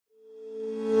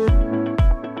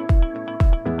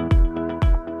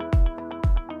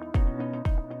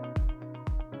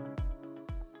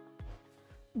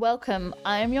Welcome,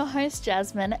 I am your host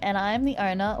Jasmine and I am the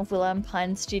owner of Willow &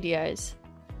 Pine Studios.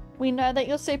 We know that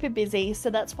you're super busy,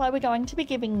 so that's why we're going to be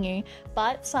giving you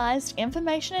bite-sized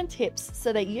information and tips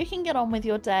so that you can get on with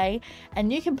your day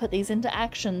and you can put these into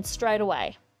action straight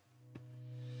away.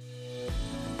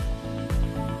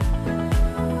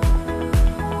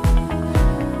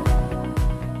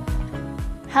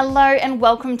 Hello and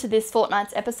welcome to this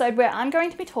fortnight's episode where I'm going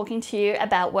to be talking to you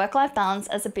about work-life balance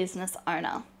as a business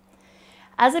owner.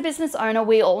 As a business owner,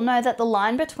 we all know that the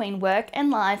line between work and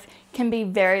life can be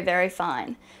very, very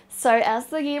fine. So as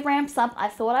the year ramps up, I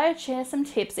thought I would share some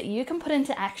tips that you can put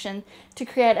into action to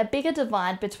create a bigger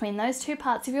divide between those two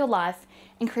parts of your life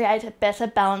and create a better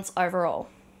balance overall.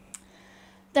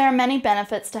 There are many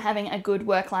benefits to having a good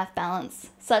work-life balance,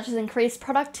 such as increased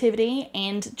productivity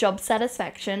and job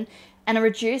satisfaction and a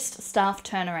reduced staff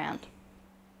turnaround.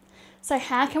 So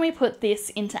how can we put this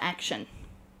into action?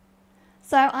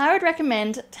 So I would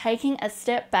recommend taking a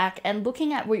step back and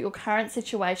looking at what your current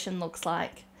situation looks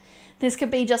like. This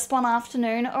could be just one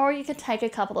afternoon, or you could take a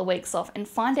couple of weeks off and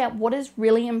find out what is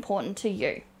really important to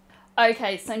you.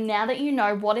 Okay, so now that you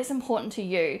know what is important to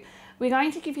you, we're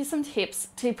going to give you some tips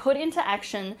to put into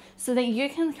action so that you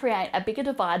can create a bigger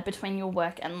divide between your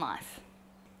work and life.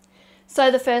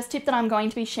 So the first tip that I'm going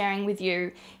to be sharing with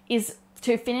you is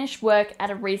to finish work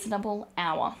at a reasonable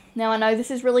hour. Now I know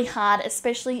this is really hard,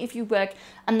 especially if you work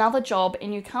another job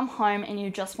and you come home and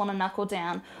you just want to knuckle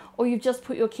down, or you've just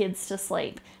put your kids to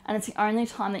sleep and it's the only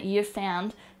time that you've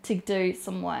found to do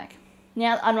some work.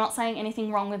 Now I'm not saying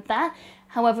anything wrong with that,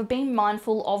 however be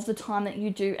mindful of the time that you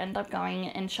do end up going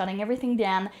and shutting everything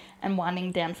down and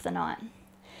winding down for the night.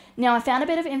 Now I found a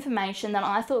bit of information that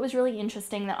I thought was really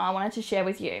interesting that I wanted to share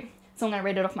with you, so I'm going to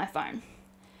read it off my phone.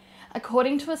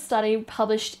 According to a study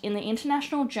published in the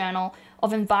International Journal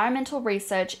of Environmental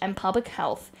Research and Public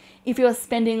Health, if you are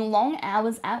spending long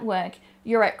hours at work,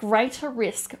 you're at greater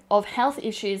risk of health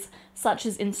issues such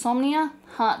as insomnia,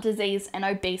 heart disease, and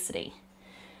obesity.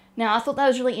 Now, I thought that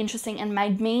was really interesting and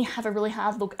made me have a really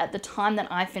hard look at the time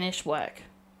that I finish work.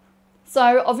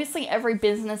 So obviously every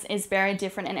business is very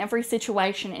different and every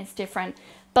situation is different,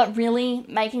 but really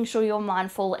making sure you're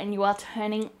mindful and you are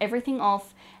turning everything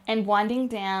off and winding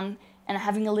down and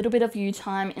having a little bit of you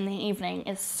time in the evening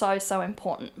is so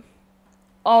important.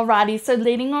 Alrighty, so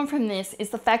leading on from this is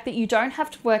the fact that you don't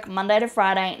have to work Monday to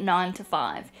Friday 9 to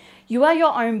 5. You are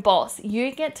your own boss.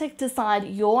 You get to decide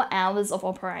your hours of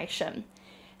operation.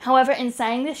 However, in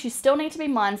saying this, you still need to be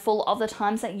mindful of the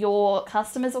times that your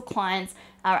customers or clients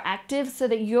are active so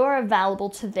that you're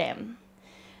available to them.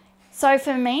 So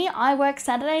for me, I work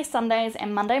Saturdays, Sundays,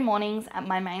 and Monday mornings at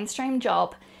my mainstream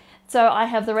job. So I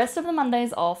have the rest of the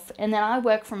Mondays off, and then I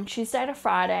work from Tuesday to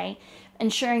Friday,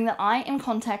 ensuring that I am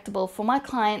contactable for my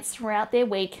clients throughout their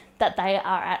week that they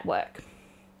are at work.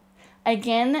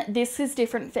 Again, this is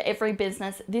different for every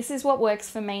business. This is what works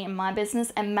for me in my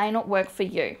business and may not work for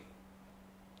you.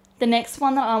 The next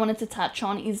one that I wanted to touch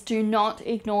on is do not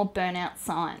ignore burnout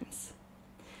signs.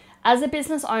 As a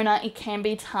business owner, it can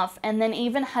be tough, and then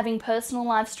even having personal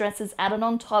life stresses added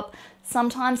on top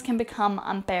sometimes can become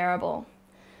unbearable.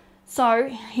 So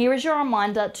here is your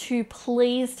reminder to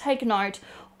please take note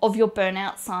of your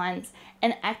burnout signs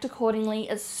and act accordingly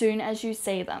as soon as you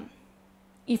see them.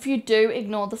 If you do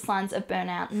ignore the signs of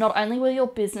burnout, not only will your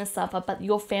business suffer, but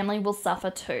your family will suffer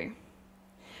too.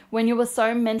 When you are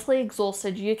so mentally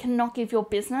exhausted, you cannot give your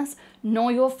business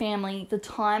nor your family the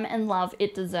time and love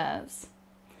it deserves.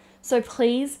 So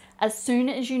please, as soon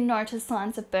as you notice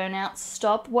signs of burnout,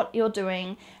 stop what you're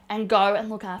doing and go and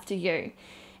look after you.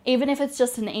 Even if it's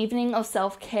just an evening of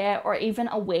self-care or even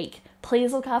a week,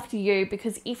 please look after you,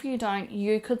 because if you don't,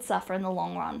 you could suffer in the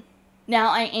long run. Now,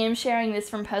 I am sharing this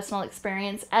from personal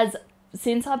experience, as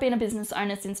since I've been a business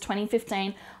owner since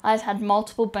 2015, I've had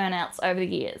multiple burnouts over the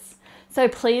years. So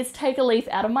please take a leaf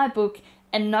out of my book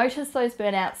and notice those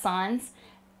burnout signs,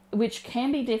 which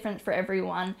can be different for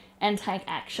everyone, and take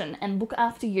action and look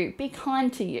after you. Be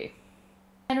kind to you.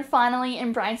 And finally,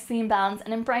 embrace the imbalance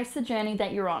and embrace the journey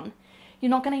that you're on. You're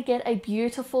not going to get a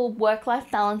beautiful work-life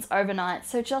balance overnight,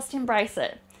 so just embrace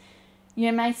it.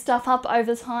 You may stuff up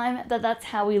over time, but that's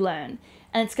how we learn.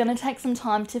 And it's going to take some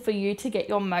time for you to get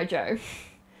your mojo.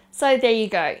 So there you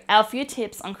go, our few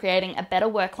tips on creating a better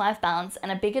work-life balance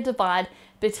and a bigger divide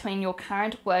between your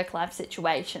current work-life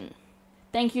situation.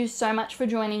 Thank you so much for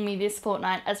joining me this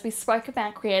fortnight as we spoke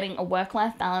about creating a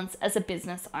work-life balance as a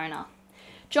business owner.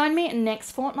 Join me in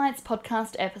next fortnight's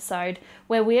podcast episode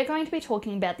where we are going to be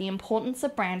talking about the importance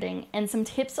of branding and some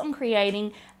tips on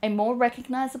creating a more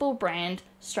recognizable brand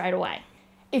straight away.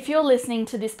 If you're listening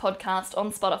to this podcast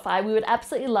on Spotify, we would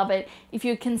absolutely love it if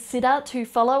you consider to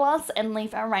follow us and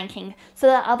leave a ranking so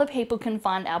that other people can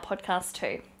find our podcast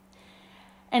too.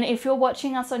 And if you're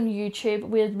watching us on YouTube,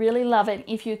 we'd really love it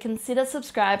if you consider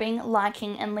subscribing,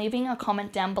 liking, and leaving a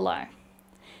comment down below.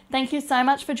 Thank you so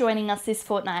much for joining us this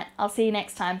fortnight. I'll see you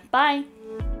next time. Bye.